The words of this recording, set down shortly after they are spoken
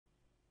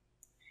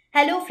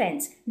Hello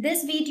friends,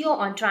 this video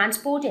on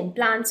transport in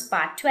plants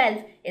part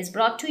 12 is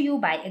brought to you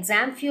by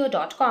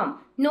examfear.com.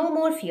 No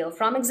more fear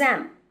from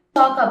exam.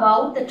 Talk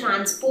about the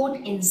transport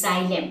in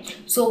Xylem.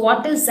 So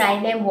what is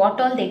Xylem, what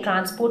all they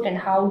transport and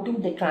how do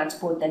they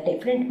transport, the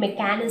different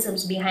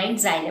mechanisms behind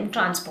Xylem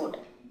transport.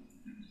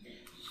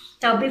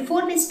 Now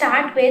before we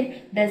start with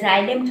the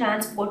xylem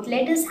transport,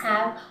 let us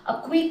have a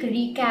quick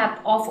recap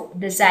of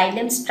the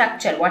xylem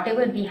structure,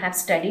 whatever we have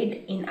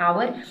studied in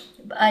our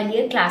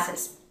earlier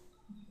classes.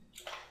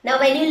 Now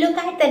when you look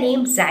at the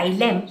name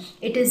xylem,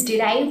 it is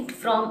derived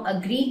from a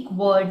Greek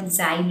word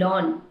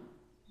xylon,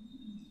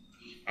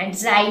 and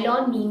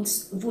xylon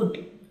means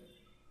wood.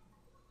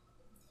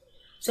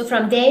 So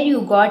from there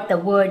you got the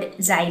word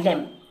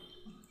xylem.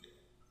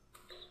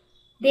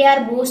 They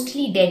are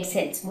mostly dead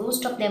cells.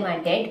 Most of them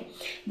are dead.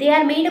 They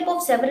are made up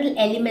of several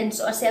elements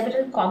or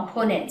several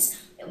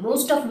components,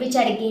 most of which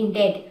are again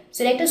dead.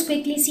 So let us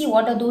quickly see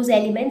what are those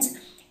elements.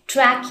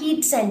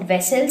 Tracheates and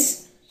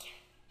vessels.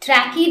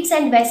 Tracheates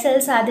and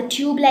vessels are the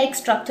tube-like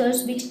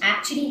structures which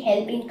actually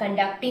help in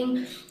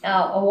conducting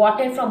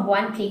water from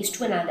one place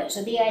to another.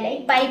 So they are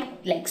like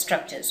pipe-like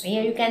structures. So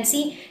here you can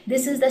see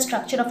this is the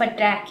structure of a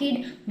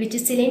tracheate, which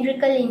is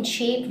cylindrical in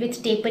shape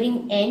with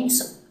tapering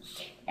ends.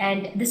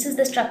 And this is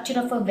the structure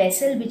of a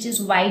vessel, which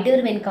is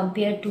wider when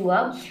compared to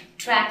a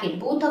tracheate.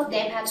 Both of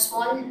them have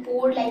small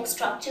pore-like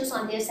structures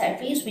on their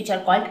surface which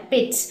are called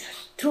pits.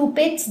 Through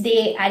pits,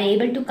 they are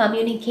able to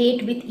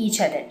communicate with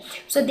each other.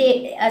 So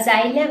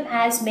xylem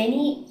has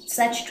many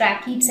such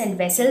tracheates and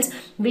vessels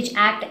which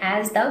act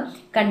as the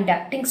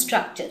conducting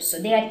structures.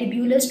 So they are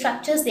tubular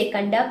structures. They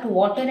conduct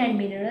water and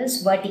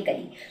minerals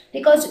vertically.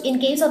 Because in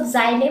case of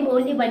xylem,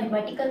 only one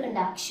vertical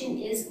conduction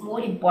is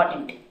more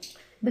important,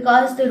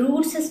 because the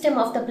root system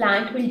of the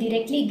plant will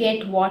directly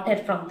get water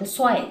from the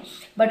soil,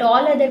 but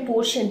all other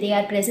portion they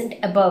are present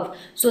above,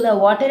 so the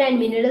water and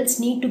minerals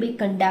need to be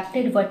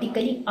conducted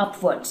vertically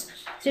upwards.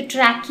 So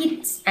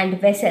tracheates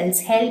and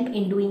vessels help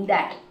in doing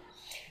that.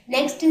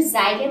 Next is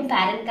xylem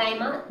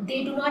parenchyma.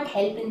 They do not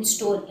help in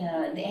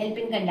they help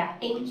in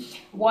conducting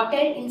water.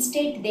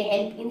 Instead, they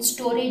help in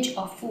storage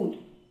of food.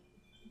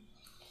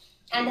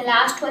 And the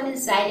last one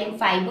is xylem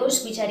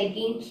fibers, which are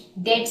again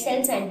dead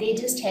cells, and they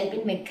just help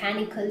in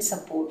mechanical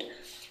support.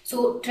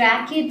 So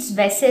tracheates,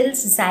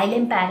 vessels,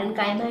 xylem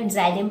parenchyma and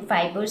xylem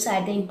fibers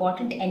are the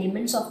important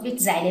elements of which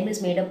xylem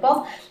is made up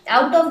of.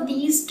 Out of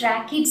these,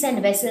 tracheates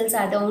and vessels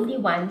are the only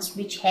ones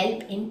which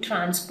help in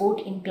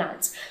transport in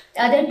plants.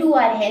 The other two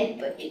are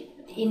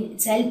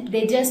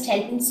they just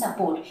help in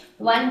support.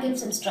 One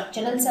gives some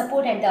structural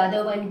support and the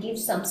other one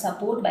gives some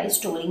support by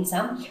storing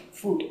some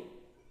food.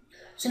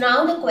 So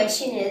now the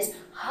question is,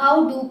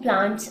 how do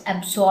plants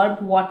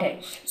absorb water?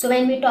 So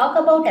when we talk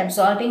about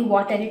absorbing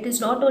water, it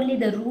is not only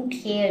the root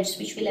hairs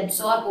which will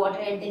absorb water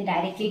and then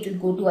directly it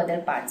will go to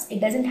other parts. It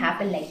doesn't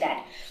happen like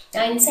that.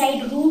 Now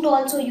inside root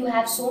also you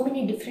have so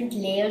many different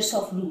layers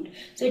of root.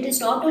 So it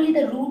is not only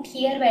the root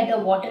here where the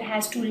water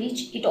has to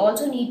reach, it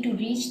also need to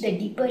reach the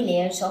deeper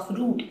layers of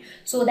root,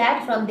 so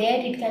that from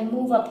there it can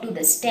move up to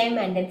the stem,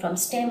 and then from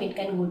stem it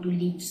can go to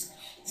leaves.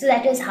 So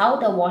that is how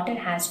the water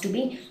has to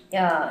be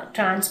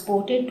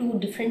transported to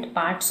different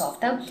parts of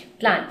the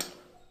plant.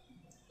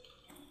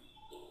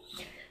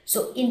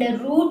 So in the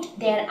root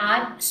there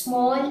are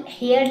small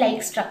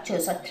hair-like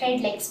structures or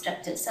thread-like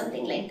structures,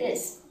 something like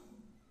this.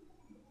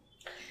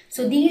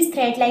 So these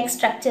thread-like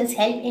structures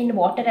help in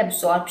water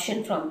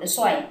absorption from the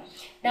soil.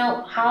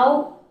 Now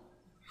how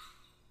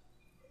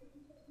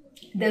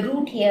the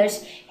root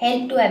hairs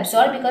help to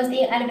absorb? Because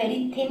they are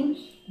very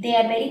thin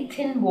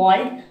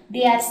walled,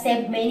 they are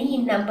many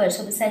in number,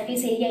 so the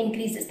surface area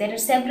increases. There are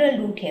several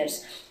root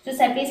hairs, so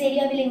surface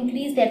area will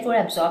increase, therefore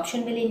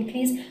absorption will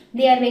increase.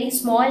 They are very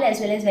small as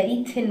well as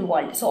very thin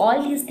walled, so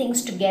all these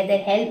things together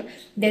help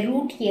the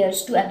root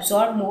hairs to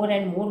absorb more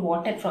and more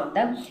water from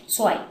the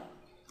soil.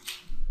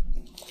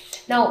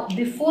 Now,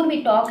 before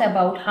we talk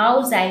about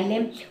how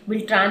xylem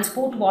will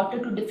transport water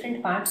to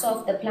different parts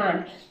of the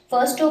plant,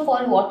 first of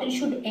all, water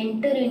should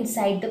enter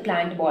inside the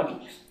plant body.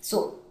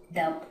 So,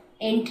 the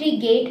entry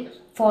gate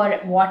for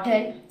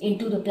water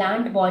into the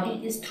plant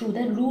body is through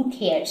the root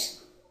hairs.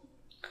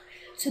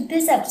 So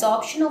this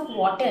absorption of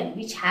water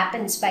which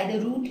happens by the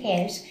root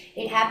hairs,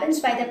 it happens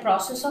by the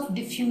process of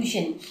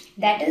diffusion.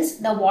 That is,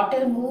 the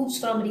water moves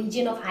from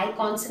region of high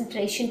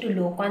concentration to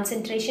low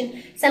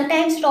concentration.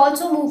 Sometimes it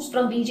also moves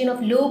from region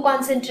of low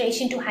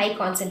concentration to high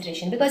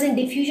concentration, because in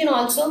diffusion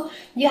also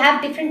you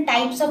have different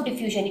types of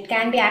diffusion. It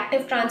can be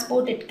active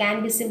transport, it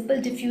can be simple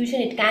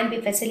diffusion, it can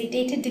be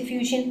facilitated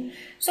diffusion.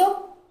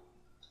 So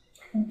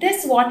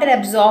this water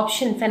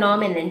absorption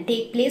phenomenon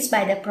take place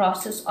by the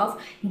process of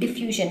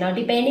diffusion. Now,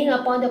 depending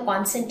upon the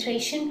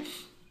concentration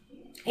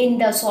in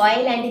the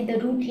soil and in the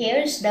root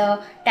hairs,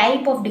 the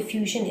type of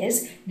diffusion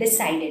is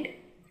decided.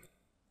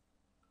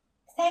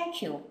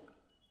 Thank you.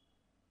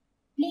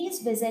 Please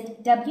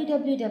visit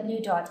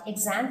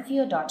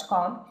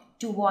www.examfear.com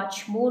to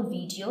watch more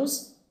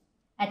videos,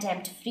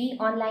 attempt free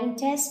online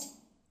test,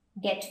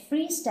 get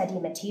free study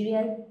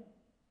material,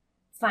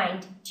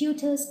 find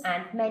tutors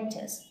and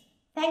mentors.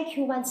 Thank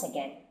you once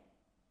again.